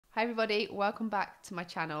Hi everybody, welcome back to my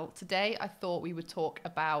channel. Today I thought we would talk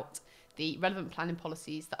about the relevant planning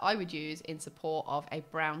policies that I would use in support of a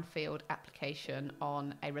brownfield application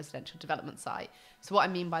on a residential development site. So what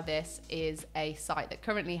I mean by this is a site that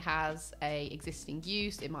currently has a existing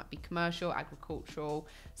use. It might be commercial, agricultural,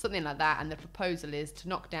 something like that, and the proposal is to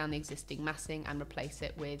knock down the existing massing and replace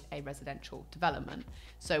it with a residential development.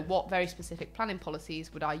 So what very specific planning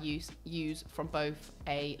policies would I use from both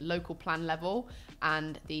a local plan level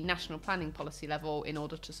and the national planning policy level in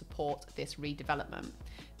order to support this redevelopment?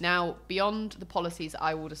 Now, beyond the policies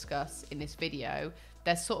I will discuss in this video,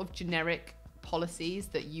 there's sort of generic policies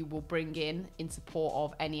that you will bring in support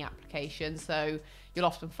of any application. So you'll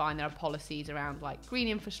often find there are policies around like green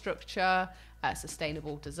infrastructure,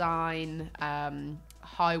 sustainable design,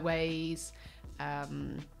 highways,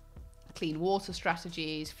 clean water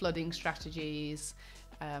strategies, flooding strategies,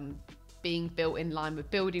 being built in line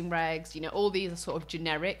with building regs. You know, all these are sort of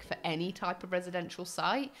generic for any type of residential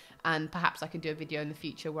site, and perhaps I can do a video in the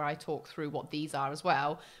future where I talk through what these are as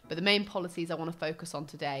well. But the main policies I want to focus on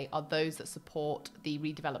today are those that support the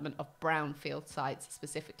redevelopment of brownfield sites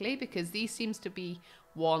specifically, because these seems to be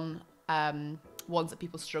ones that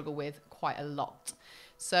people struggle with quite a lot.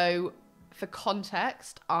 So for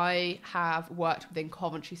context, I have worked within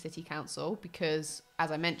Coventry City Council because, as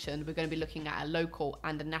I mentioned, we're going to be looking at a local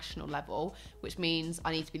and a national level, which means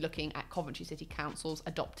I need to be looking at Coventry City Council's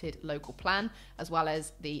adopted local plan, as well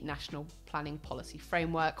as the National Planning Policy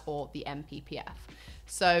Framework, or the NPPF.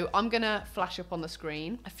 So I'm going to flash up on the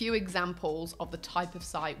screen a few examples of the type of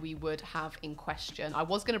site we would have in question. I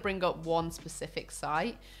was going to bring up one specific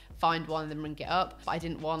site, find one and then bring it up, but I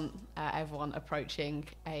didn't want everyone approaching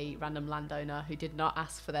a random landowner who did not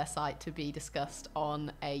ask for their site to be discussed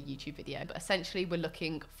on a YouTube video. But essentially we're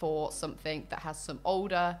looking for something that has some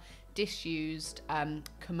older, disused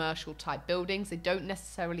commercial type buildings. They don't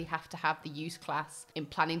necessarily have to have the use class in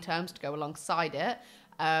planning terms to go alongside it,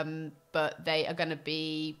 but they are going to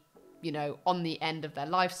be, you know, on the end of their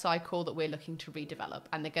life cycle that we're looking to redevelop,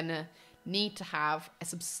 and they're going to need to have a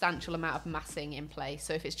substantial amount of massing in place.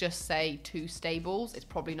 So if it's just, say, 2 stables, it's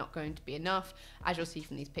probably not going to be enough. As you'll see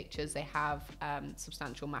from these pictures, they have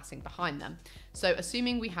substantial massing behind them. So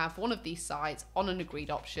assuming we have one of these sites on an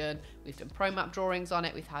agreed option, we've done pro map drawings on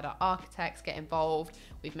it, we've had our architects get involved,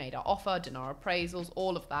 we've made our offer, done our appraisals,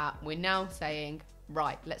 all of that, we're now saying,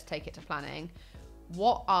 right, let's take it to planning.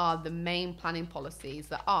 What are the main planning policies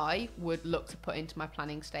that I would look to put into my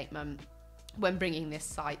planning statement when bringing this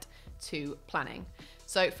site to planning?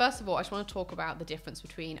 So first of all, I just want to talk about the difference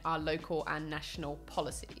between our local and national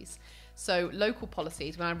policies. So local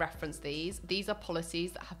policies, when I reference these are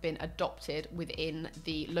policies that have been adopted within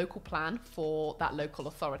the local plan for that local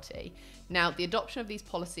authority. Now, the adoption of these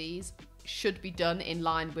policies should be done in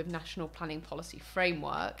line with National Planning Policy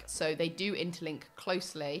Framework. So they do interlink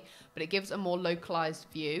closely, but it gives a more localized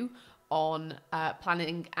view on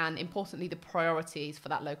planning and, importantly, the priorities for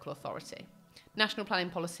that local authority. National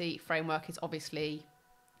Planning Policy Framework is obviously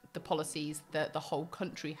the policies that the whole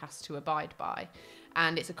country has to abide by.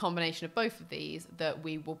 And it's a combination of both of these that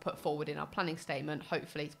we will put forward in our planning statement,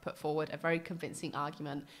 hopefully to put forward a very convincing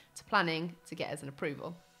argument to planning to get us an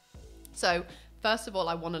approval. So first of all,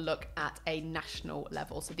 I want to look at a national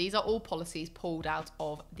level. So these are all policies pulled out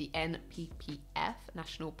of the NPPF,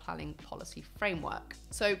 National Planning Policy Framework.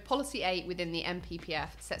 So policy 8 within the NPPF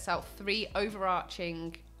sets out 3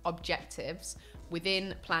 overarching objectives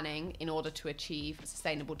within planning in order to achieve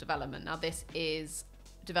sustainable development. Now, this is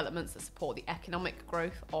developments that support the economic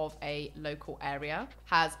growth of a local area,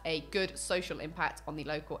 has a good social impact on the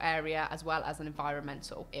local area, as well as an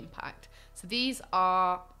environmental impact. So these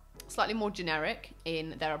are slightly more generic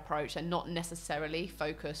in their approach and not necessarily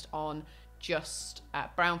focused on just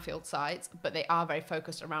brownfield sites, but they are very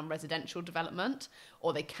focused around residential development,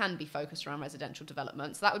 or they can be focused around residential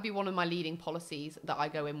development. So that would be one of my leading policies that I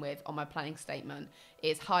go in with on my planning statement,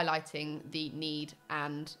 is highlighting the need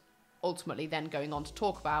and ultimately then going on to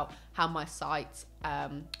talk about how my site,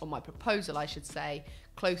 or my proposal I should say,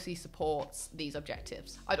 closely supports these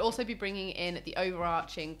objectives. I'd also be bringing in the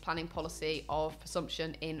overarching planning policy of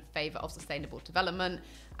presumption in favour of sustainable development,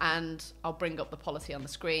 and I'll bring up the policy on the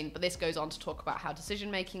screen, but this goes on to talk about how decision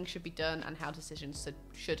making should be done and how decisions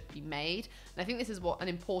should be made. And I think this is an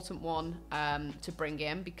important one to bring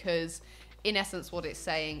in, because in essence what it's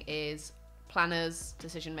saying is planners,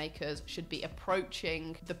 decision makers should be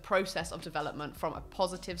approaching the process of development from a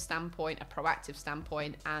positive standpoint, a proactive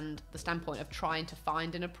standpoint, and the standpoint of trying to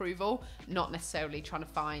find an approval, not necessarily trying to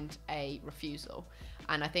find a refusal.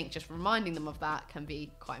 And I think just reminding them of that can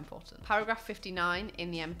be quite important. Paragraph 59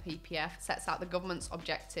 in the NPPF sets out the government's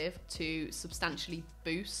objective to substantially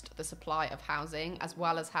boost the supply of housing, as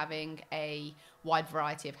well as having a wide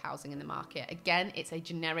variety of housing in the market. Again, it's a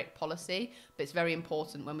generic policy, but it's very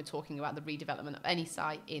important when we're talking about the redevelopment of any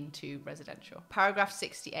site into residential. Paragraph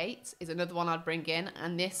 68 is another one I'd bring in,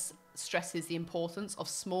 and this stresses the importance of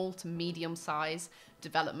small to medium size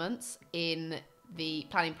developments in the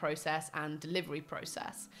planning process and delivery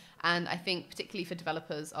process. And I think particularly for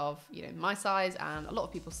developers of, my size and a lot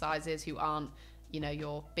of people's sizes who aren't,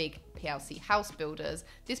 your big PLC house builders,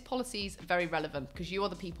 this policy is very relevant because you are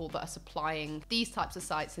the people that are supplying these types of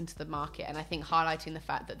sites into the market. And I think highlighting the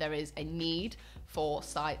fact that there is a need for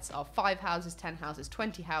sites of 5 houses, 10 houses,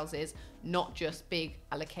 20 houses, not just big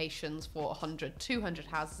allocations for 100, 200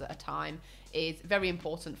 houses at a time, is very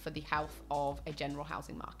important for the health of a general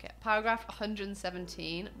housing market. Paragraph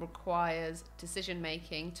 117 requires decision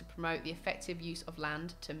making to promote the effective use of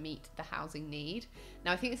land to meet the housing need.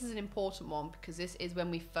 Now, I think this is an important one because this is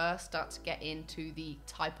when we first start to get into the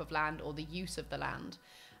type of land or the use of the land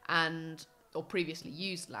or previously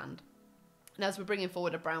used land. And as we're bringing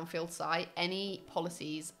forward a brownfield site, any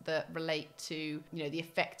policies that relate to, the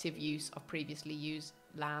effective use of previously used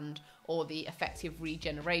land or the effective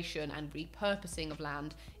regeneration and repurposing of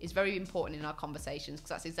land is very important in our conversations, because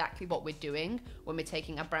that's exactly what we're doing when we're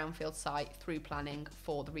taking a brownfield site through planning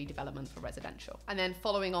for the redevelopment for residential. And then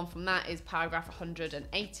following on from that is paragraph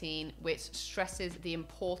 118, which stresses the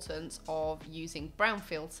importance of using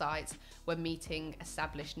brownfield sites when meeting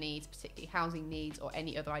established needs, particularly housing needs or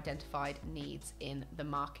any other identified needs in the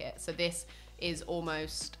market. So this is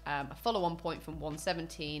almost a follow-on point from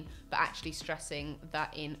 117, but actually stressing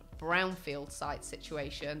that in brownfield site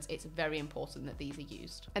situations, it's very important that these are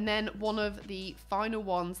used. And then one of the final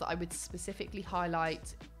ones that I would specifically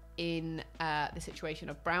highlight in the situation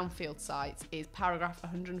of brownfield sites is paragraph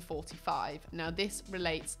 145. Now, this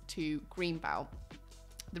relates to greenbelt.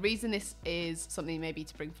 The reason this is something maybe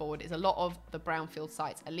to bring forward is a lot of the brownfield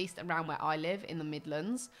sites, at least around where I live in the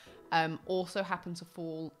Midlands, also happen to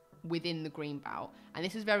fall within the greenbelt. And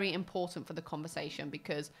this is very important for the conversation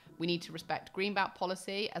because we need to respect greenbelt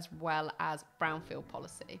policy as well as brownfield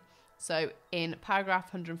policy. So in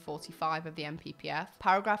paragraph 145 of the NPPF,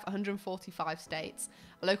 paragraph 145 states,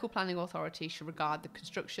 a local planning authority should regard the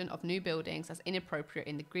construction of new buildings as inappropriate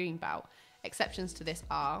in the greenbelt. Exceptions to this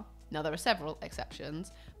are, now there are several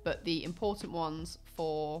exceptions, but the important ones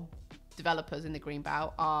for developers in the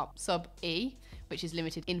greenbelt are sub E, which is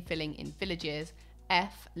limited infilling in villages,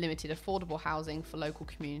 F, limited affordable housing for local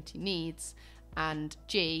community needs, and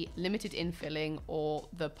G, limited infilling or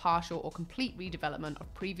the partial or complete redevelopment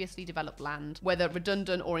of previously developed land, whether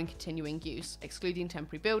redundant or in continuing use, excluding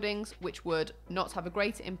temporary buildings, which would not have a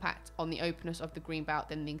greater impact on the openness of the greenbelt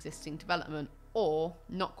than the existing development, or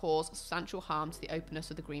not cause substantial harm to the openness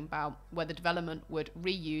of the greenbelt, where the development would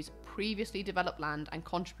reuse previously developed land and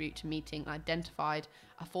contribute to meeting an identified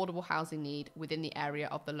affordable housing need within the area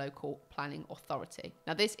of the local planning authority.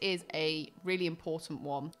 Now, this is a really important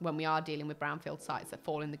one when we are dealing with brownfield sites that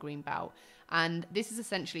fall in the greenbelt. And this is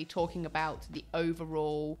essentially talking about the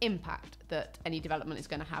overall impact that any development is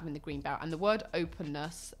going to have in the greenbelt. And the word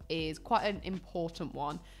openness is quite an important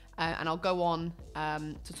one. And I'll go on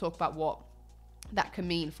to talk about what that can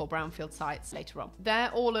mean for brownfield sites later on.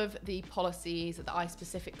 They're all of the policies that I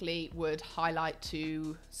specifically would highlight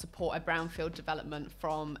to support a brownfield development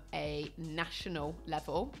from a national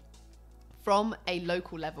level. From a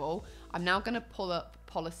local level, I'm now going to pull up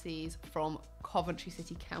policies from Coventry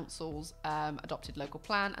City Council's adopted local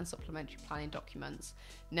plan and supplementary planning documents.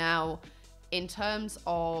 Now, in terms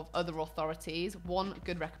of other authorities, one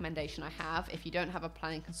good recommendation I have, if you don't have a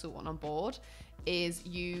planning consultant on board, is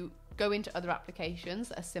you go into other applications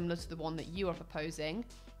that are similar to the one that you are proposing,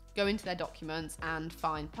 go into their documents and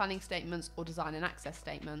find planning statements or design and access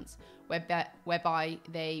statements whereby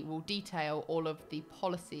they will detail all of the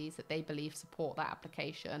policies that they believe support that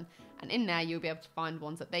application. And in there, you'll be able to find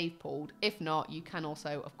ones that they've pulled. If not, you can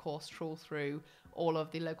also, of course, trawl through all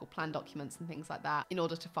of the local plan documents and things like that in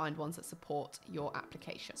order to find ones that support your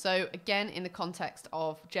application. So again, in the context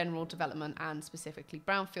of general development and specifically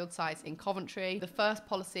brownfield sites in Coventry, the first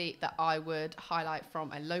policy that I would highlight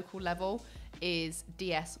from a local level is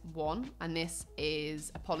DS1, and this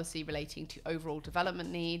is a policy relating to overall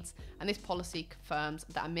development needs, and this policy confirms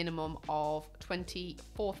that a minimum of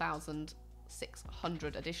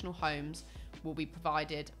 24,600 additional homes will be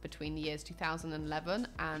provided between the years 2011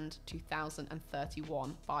 and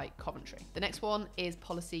 2031 by Coventry. The next one is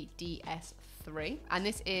policy DS3, and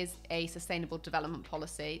this is a sustainable development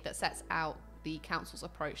policy that sets out the council's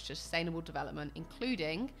approach to sustainable development,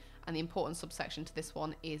 including, and the important subsection to this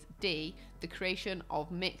one is D, the creation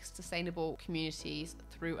of mixed sustainable communities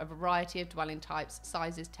through a variety of dwelling types,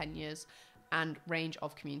 sizes, tenures, and range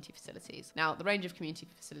of community facilities. Now, the range of community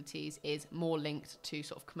facilities is more linked to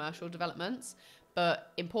sort of commercial developments,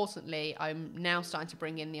 but importantly, I'm now starting to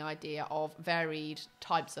bring in the idea of varied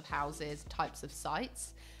types of houses, types of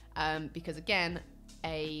sites, because again,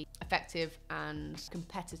 a effective and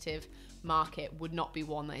competitive market would not be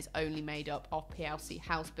one that is only made up of PLC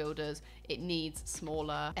house builders. It needs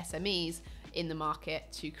smaller SMEs in the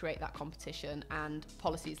market to create that competition, and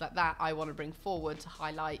policies like that I want to bring forward to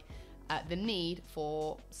highlight the need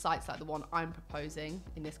for sites like the one I'm proposing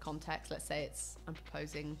in this context. Let's say I'm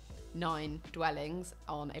proposing 9 dwellings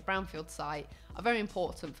on a brownfield site, are very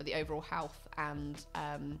important for the overall health and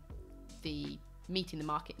the meeting the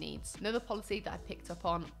market needs. Another policy that I picked up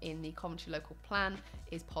on in the Coventry local plan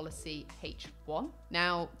is policy H1.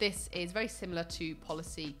 Now, this is very similar to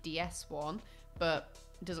policy DS1, but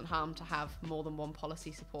it doesn't harm to have more than one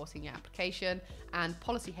policy supporting your application. And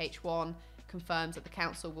policy H1 confirms that the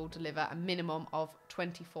council will deliver a minimum of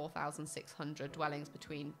 24,600 dwellings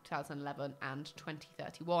between 2011 and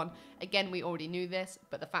 2031. Again, we already knew this,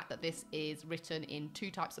 but the fact that this is written in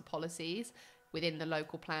 2 types of policies within the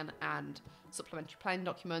local plan and supplementary planning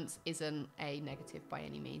documents isn't a negative by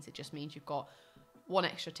any means. It just means you've got one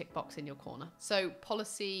extra tick box in your corner. So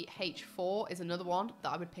policy H4 is another one that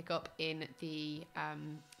I would pick up in the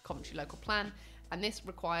Coventry local plan. And this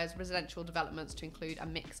requires residential developments to include a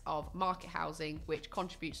mix of market housing, which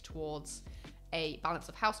contributes towards a balance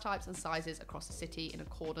of house types and sizes across the city in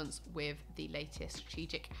accordance with the latest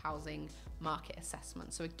strategic housing market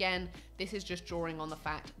assessment. So again, this is just drawing on the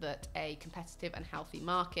fact that a competitive and healthy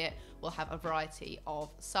market will have a variety of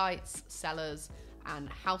sites, sellers, and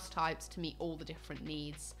house types to meet all the different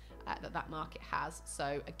needs that market has.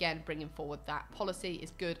 So again, bringing forward that policy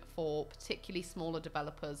is good for particularly smaller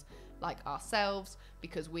developers like ourselves,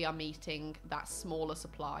 because we are meeting that smaller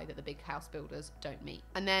supply that the big house builders don't meet.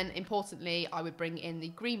 And then importantly, I would bring in the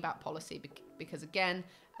greenbelt policy because again,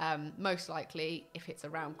 most likely if it's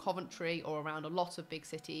around Coventry or around a lot of big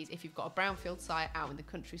cities, if you've got a brownfield site out in the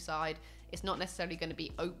countryside, it's not necessarily going to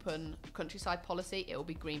be open countryside policy, it will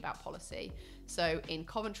be greenbelt policy. So in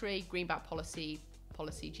Coventry, greenbelt policy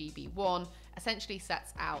GB1 essentially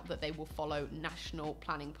sets out that they will follow national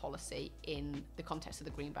planning policy in the context of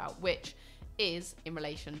the greenbelt, which is in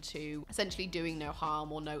relation to essentially doing no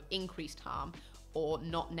harm or no increased harm or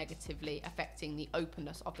not negatively affecting the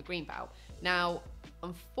openness of the greenbelt. Now,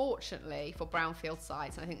 unfortunately for brownfield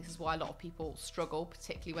sites, and I think this is why a lot of people struggle,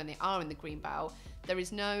 particularly when they are in the greenbelt, there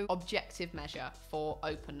is no objective measure for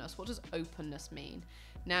openness. What does openness mean?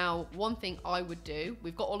 Now, one thing I would do,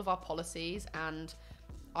 we've got all of our policies, and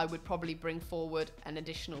I would probably bring forward an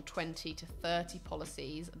additional 20 to 30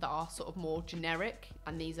 policies that are sort of more generic.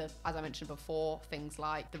 And these are, as I mentioned before, things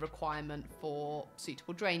like the requirement for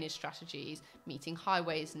suitable drainage strategies, meeting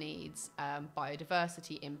highways needs,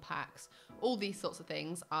 biodiversity impacts. All these sorts of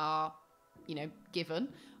things are, given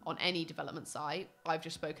on any development site. I've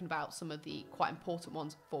just spoken about some of the quite important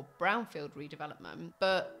ones for brownfield redevelopment.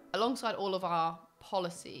 But alongside all of our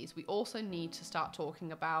policies, we also need to start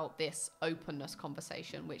talking about this openness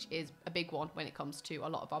conversation, which is a big one when it comes to a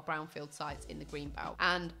lot of our brownfield sites in the greenbelt.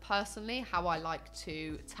 And personally, how I like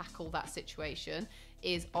to tackle that situation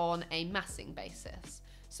is on a massing basis.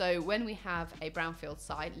 So when we have a brownfield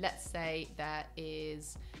site, let's say there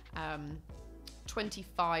is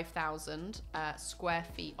 25,000 square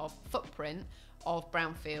feet of footprint of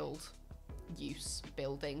brownfield use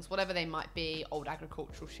buildings, whatever they might be, old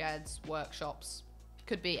agricultural sheds, workshops,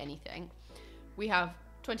 could be anything. We have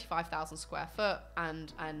 25,000 square foot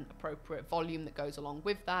and an appropriate volume that goes along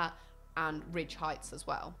with that, and ridge heights as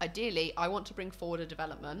well. Ideally, I want to bring forward a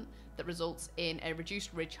development that results in a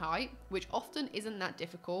reduced ridge height, which often isn't that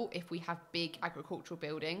difficult if we have big agricultural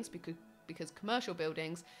buildings, because commercial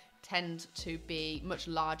buildings tend to be much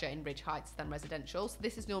larger in ridge heights than residential. So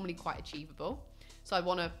this is normally quite achievable. So I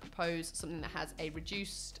want to propose something that has a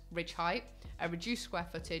reduced ridge height, a reduced square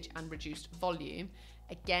footage, and reduced volume.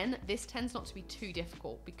 Again, this tends not to be too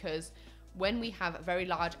difficult, because when we have very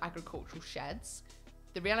large agricultural sheds,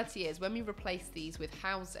 the reality is when we replace these with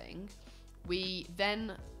housing, we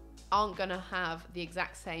then aren't going to have the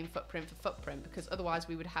exact same footprint for footprint, because otherwise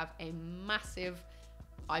we would have a massive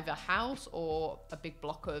either house or a big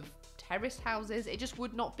block of terraced houses. It just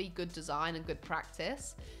would not be good design and good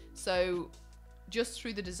practice. So just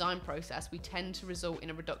through the design process, we tend to result in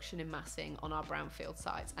a reduction in massing on our brownfield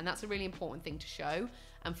sites. And that's a really important thing to show.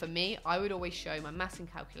 And for me, I would always show my massing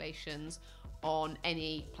calculations on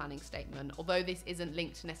any planning statement. Although this isn't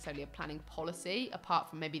linked to necessarily a planning policy, apart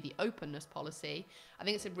from maybe the openness policy, I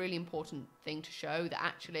think it's a really important thing to show that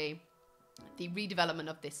actually the redevelopment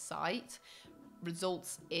of this site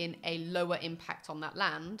results in a lower impact on that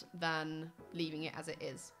land than leaving it as it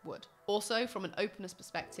is would. Also, from an openness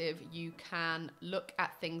perspective, you can look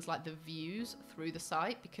at things like the views through the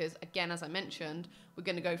site, because again, as I mentioned, we're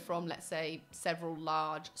going to go from, let's say, several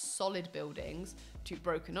large solid buildings to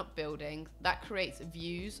broken up buildings. That creates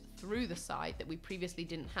views through the site that we previously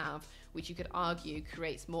didn't have, which you could argue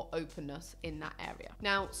creates more openness in that area.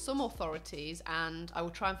 Now, some authorities, and I will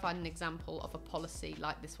try and find an example of a policy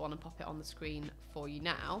like this one and pop it on the screen for you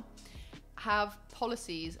now, have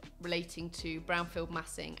policies relating to brownfield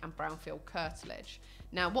massing and brownfield curtilage.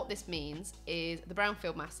 Now, what this means is the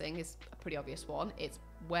brownfield massing is a pretty obvious one. It's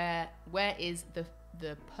where is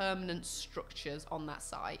the permanent structures on that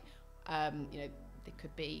site. You know, it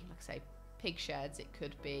could be, like I say, pig sheds, it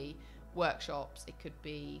could be workshops, it could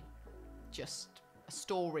be just a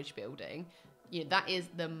storage building. You know, that is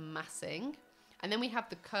the massing. And then we have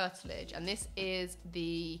the curtilage, and this is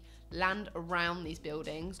the land around these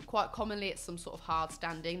buildings. Quite commonly, it's some sort of hard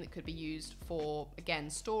standing that could be used for, again,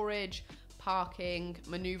 storage, parking,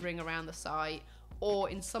 maneuvering around the site, or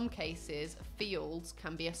in some cases, fields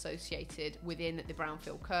can be associated within the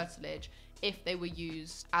brownfield curtilage if they were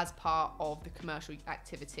used as part of the commercial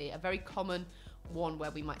activity. A very common one where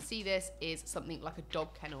we might see this is something like a dog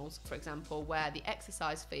kennels, for example, where the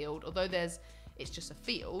exercise field, although it's just a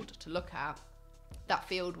field to look at, that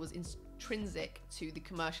field was intrinsic to the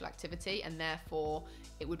commercial activity, and therefore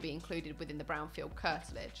it would be included within the brownfield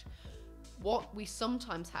curtilage. What we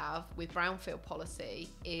sometimes have with brownfield policy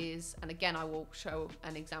is, and again I will show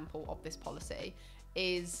an example of this policy,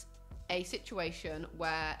 is a situation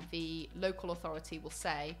where the local authority will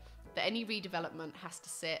say that any redevelopment has to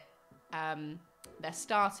sit, their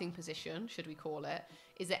starting position, should we call it,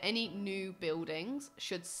 is that any new buildings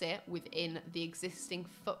should sit within the existing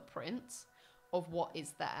footprint of what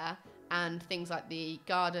is there, and things like the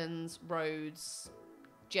gardens, roads,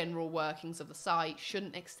 general workings of the site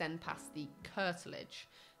shouldn't extend past the curtilage.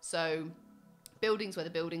 So buildings where the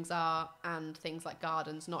buildings are, and things like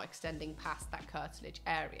gardens not extending past that curtilage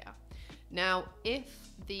area. Now, if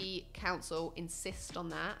the council insist on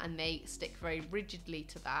that and they stick very rigidly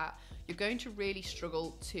to that, you're going to really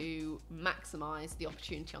struggle to maximise the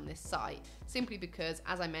opportunity on this site, simply because,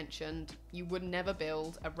 as I mentioned, you would never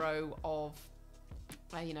build a row of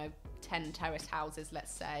 10 terrace houses,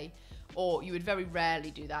 let's say, or you would very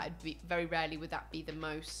rarely do that. Very rarely would that be the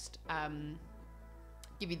most,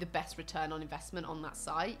 give you the best return on investment on that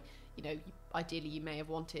site. You know, ideally you may have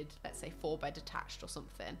wanted, let's say, 4-bed detached or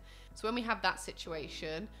something. So when we have that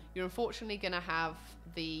situation, you're unfortunately going to have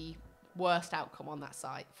the worst outcome on that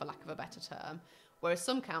site, for lack of a better term. Whereas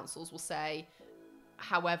some councils will say,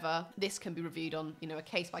 however, this can be reviewed on, a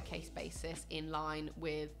case-by-case basis in line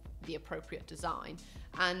with the appropriate design.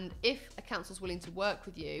 And if a council's willing to work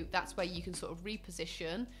with you, that's where you can sort of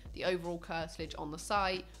reposition the overall curtilage on the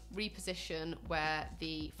site, reposition where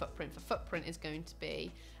the footprint is going to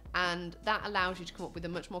be, and that allows you to come up with a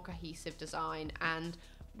much more cohesive design. And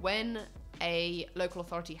when a local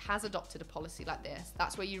authority has adopted a policy like this,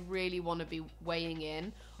 that's where you really want to be weighing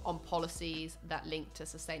in on policies that link to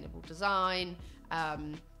sustainable design,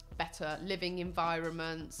 better living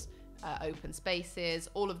environments, open spaces,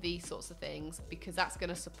 all of these sorts of things, because that's going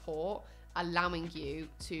to support allowing you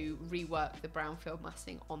to rework the brownfield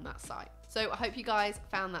massing on that site. So I hope you guys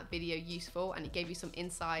found that video useful and it gave you some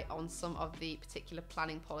insight on some of the particular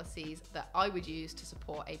planning policies that I would use to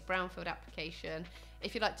support a brownfield application.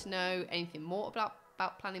 If you'd like to know anything more about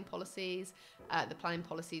planning policies, the planning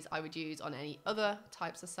policies I would use on any other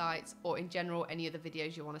types of sites, or in general any other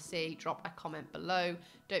videos you want to see, drop a comment below.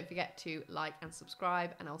 Don't forget to like and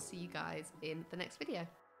subscribe, and I'll see you guys in the next video.